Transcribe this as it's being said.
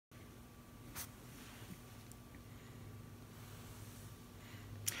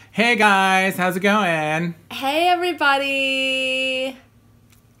Hey guys, how's it going? Hey everybody!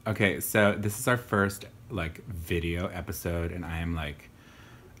 Okay, so this is our first video episode, and I am I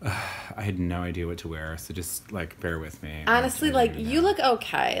had no idea what to wear, so just bear with me. Honestly, you look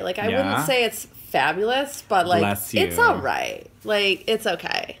okay. I wouldn't say it's fabulous, but Bless you. it's all right. It's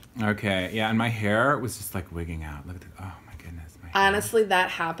okay. Okay, yeah, and my hair was just wigging out. Look at oh my goodness, my hair. Honestly,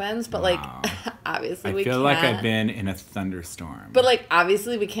 that happens, but Wow. obviously I feel like I've been in a thunderstorm. But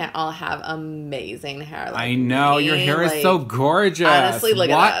obviously we can't all have amazing hair. I know me. your hair is so gorgeous. Honestly, look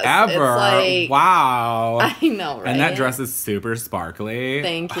at us. Whatever. Wow. I know, right? And that dress is super sparkly.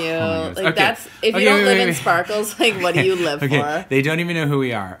 Thank you. Oh That's if you don't live in sparkles, what do you live for? They don't even know who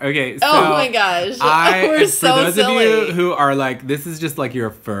we are. Okay. So oh my gosh. We're so for those silly. of you who are this is just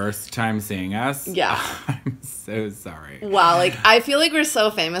your first time seeing us. Yeah. I'm so sorry. Wow. I feel like we're so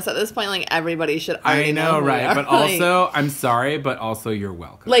famous at this point. Everybody should already know who right? we are. But also, I'm sorry, but also you're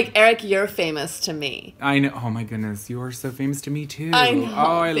welcome. Eric, you're famous to me. I know. Oh my goodness, you are so famous to me too. I know.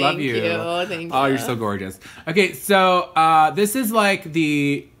 Oh, I love you. Thank you. Oh, you're so gorgeous. Okay, so this is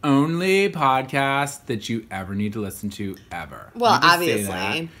the only podcast that you ever need to listen to ever. Well, obviously.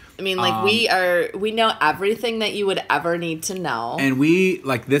 I mean, we know everything that you would ever need to know. And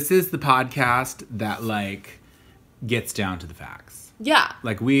this is the podcast that gets down to the facts. Yeah.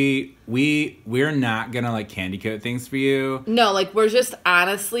 We're not gonna candy coat things for you. No, we're just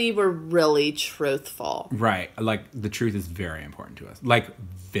honestly, we're really truthful. Right. The truth is very important to us.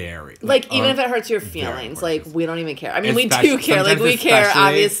 Very. Even if it hurts your feelings, we don't even care. I mean, we do care. We care.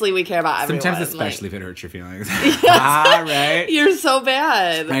 Obviously, we care about everyone. Sometimes, especially if it hurts your feelings. Yes. Right? You're so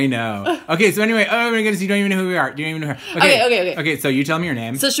bad. I know. Okay, so anyway, oh my goodness, you don't even know who we are. You don't even know her. Okay. Okay, so you tell me your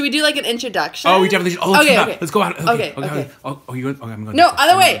name. So should we do an introduction? Oh, we definitely should. Oh, let's go out. Let's go out. Okay. Oh, you going? Okay, I'm going. No,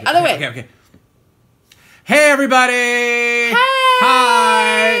 other way. Okay. Hey, everybody. Hey.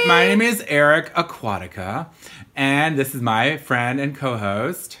 Hi. My name is Eric Aquaticaz, and this is my friend and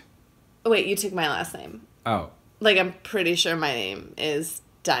co-host. Wait, you took my last name. Oh. I'm pretty sure my name is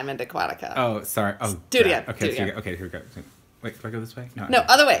Diamond Aquatica. Oh, sorry. Oh, do it again. Okay, here we go. Wait, do I go this way? No,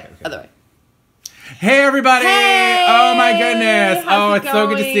 other way. Okay. Other way. Hey, everybody! Hey! Oh, my goodness. How's it's so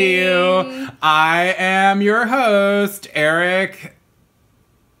good to see you. I am your host, Eric.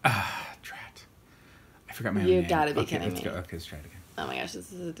 Drat. I forgot my own name. You gotta be kidding me. Okay, let's try it again. Oh my gosh,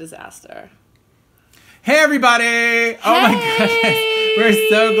 this is a disaster. Hey, everybody! Oh, my goodness. We're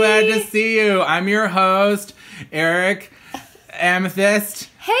so glad to see you. I'm your host, Eric Amethyst.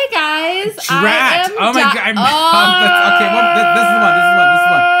 Hey, guys. Drat! Oh, my God.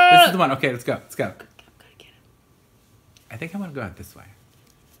 This is the one. Okay, let's go. I'm gonna get him. I think I want to go out this way.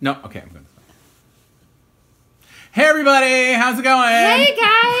 No, okay, I'm going this way. Hey, everybody! How's it going? Hey,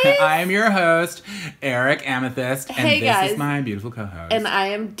 guys! I am your host, Eric Amethyst, and hey, this guys. is my beautiful co-host. And I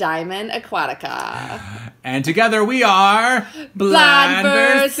am Diamond Aquatica. And together we are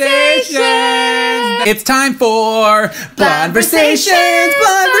Blondversations! It's time for Blondversations!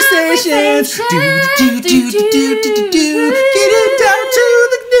 Blondversations! Do. Get it down to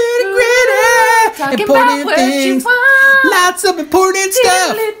the nitty-gritty! Talking Important about things. Lots of important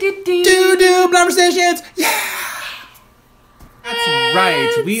stuff. Do Blondversations! Yeah! That's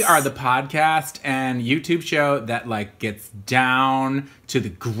right. We are the podcast and YouTube show that gets down to the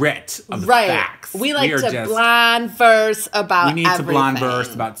grit of the facts. We like to blondverse about everything. We need to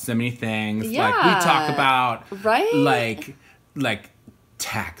blondverse about so many things. Yeah. We talk about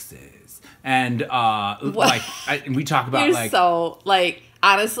taxes and we talk about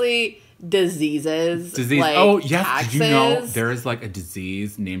honestly diseases. Oh yes, taxes. did you know there is a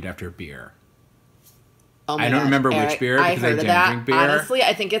disease named after beer? Oh my I don't gosh, remember Eric, which beer because I don't drink beer. Honestly,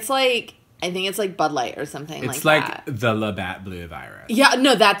 I think it's Bud Light or something it's that. It's the Labatt Blue virus. Yeah,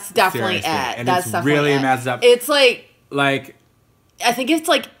 no, that's definitely Seriously. it. And that's it's definitely really it. messed up. It's I think it's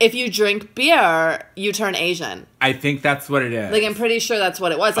if you drink beer, you turn Asian. I think that's what it is. I'm pretty sure that's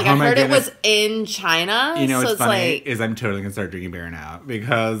what it was. I Oh my heard goodness. it was in China. You know so what's it's funny is I'm totally gonna start drinking beer now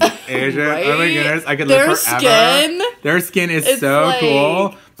because Asian. Right? Oh my goodness, I could Their live forever. skin, Their skin is it's so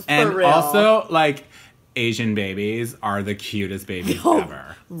cool, and real. also Asian babies are the cutest babies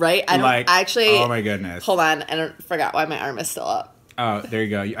ever. Right? I don't actually. Oh my goodness. Hold on, I forgot why my arm is still up. Oh, there you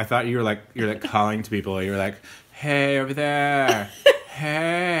go. I thought you were you're calling to people. You were hey, over there.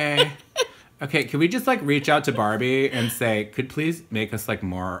 Hey. Okay, can we just reach out to Barbie and say, could please make us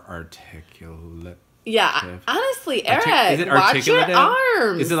more articulate? Yeah, honestly, Eric, is it watch your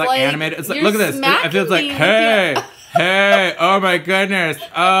arms. Is it animated? It's look at this. It feels hey, hey, oh my goodness.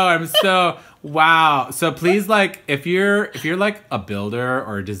 Oh, I'm so wow. So please, if you're a builder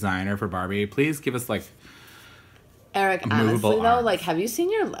or a designer for Barbie, please give us Eric, honestly though, like, have you seen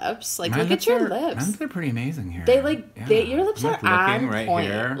your lips? Like, look at your lips. My lips are pretty amazing here. They your lips are on point.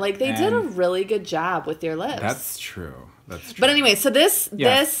 Here, like, they did a really good job with your lips. That's true. That's true. But anyway, so this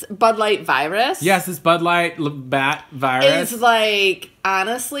Bud Light virus. Yes, this Bud Light bat virus. Is like,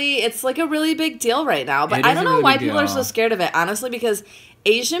 honestly, it's like a really big deal right now. But I don't know why people are so scared of it. Honestly, because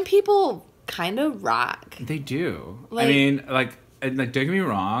Asian people kind of rock. They do. Like, I mean, like don't get me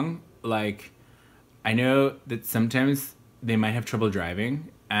wrong. Like, I know that sometimes they might have trouble driving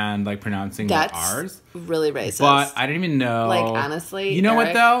and like pronouncing the R's. Really racist. But I didn't even know. Like, honestly, you know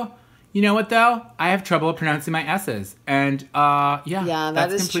what though? You know what though? I have trouble pronouncing my S's, and that's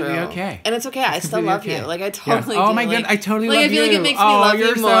completely okay. And it's okay. I still love you. Like, I totally. Yes. Oh my god, I totally love you. I feel like it makes me love you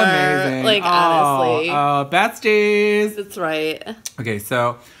more. So amazing. Like, honestly. Oh, besties. That's right. Okay,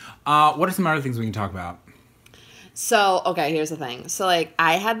 so what are some other things we can talk about? So, okay, here's the thing. So, like,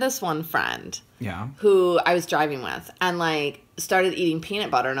 I had this one friend. Yeah. Who I was driving with, and like started eating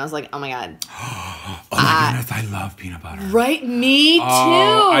peanut butter, and I was like, oh my god. Oh my goodness, I love peanut butter. Right, me too.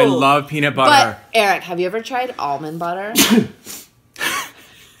 I love peanut butter. But Eric, have you ever tried almond butter?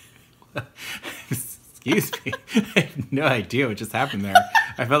 Excuse me. I have no idea what just happened there.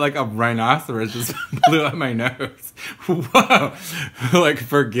 I felt like a rhinoceros just blew up my nose. Whoa. Like,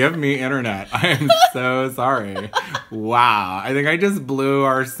 forgive me, internet. I am so sorry. Wow. I think I just blew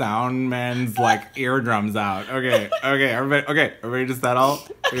our sound man's, like, eardrums out. Okay, everybody just settle?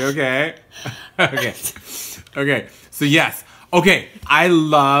 Are you okay? Okay. So, yes. Okay, I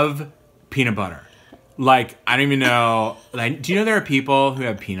love peanut butter. Like, I don't even know. Like, do you know there are people who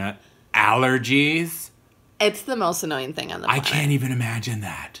have peanut allergies? It's the most annoying thing on the planet. I can't even imagine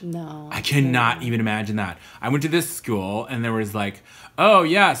that. No. I cannot even imagine that. I went to this school and there was like, oh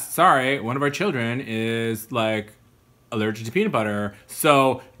yes, sorry, one of our children is like allergic to peanut butter,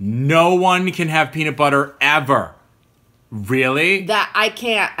 so no one can have peanut butter ever. Really? That I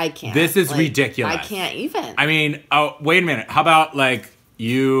can't. This is like, ridiculous. I can't even. I mean, oh, wait a minute. How about like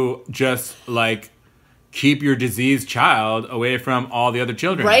you just like keep your diseased child away from all the other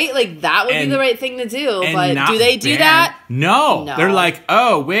children. Right? Like, that would be the right thing to do. But do they do that? No. They're like,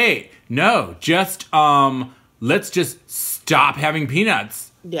 oh, wait. No. Just, let's just stop having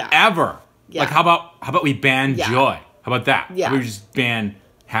peanuts. Yeah. Ever. Yeah. Like, how about we ban joy? How about that? Yeah. How about we just ban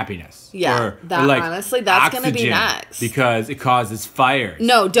happiness? Yeah. Or like honestly, that's going to be next. Because it causes fires.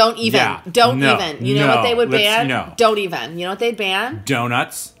 No, don't even. Yeah. Don't even. You know what they would ban? No. Don't even. You know what they'd ban?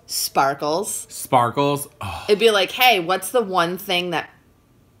 Donuts. Sparkles. Oh. It'd be like, hey, what's the one thing that...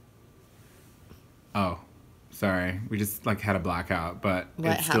 Oh, sorry. We just, like, had a blackout, but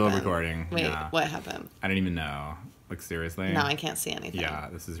it's still recording. Wait, what happened? I didn't even know. Like, seriously? No, I can't see anything. Yeah,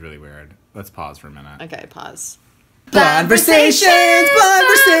 this is really weird. Let's pause for a minute. Okay, pause. Blondversations. Do.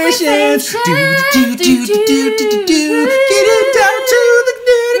 Get it down to the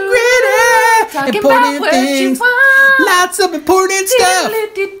nitty-gritty. Talking important about things. Lots of important stuff.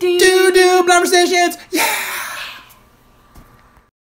 Do. Blondversations. Yeah.